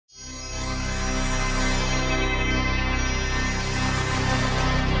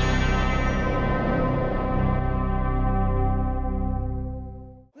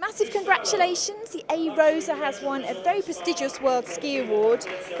Congratulations, the A-ROSA has won a very prestigious World Ski Award.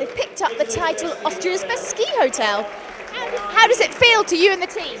 They've picked up the title Austria's best ski hotel. How does it feel to you and the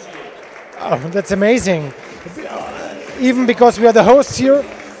team? Oh, that's amazing. Even because we are the hosts here,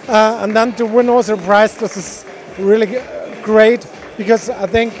 and then to win also a prize, this is really great, because I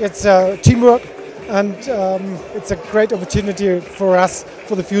think it's teamwork, and it's a great opportunity for us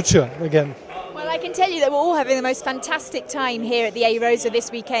for the future again. Well, I can tell you that we're all having the most fantastic time here at the A-ROSA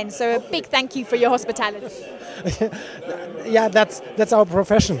this weekend, so a big thank you for your hospitality. Yeah, that's our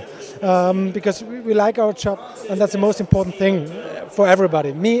profession, because we like our job, and that's the most important thing for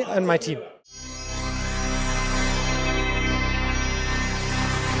everybody, me and my team.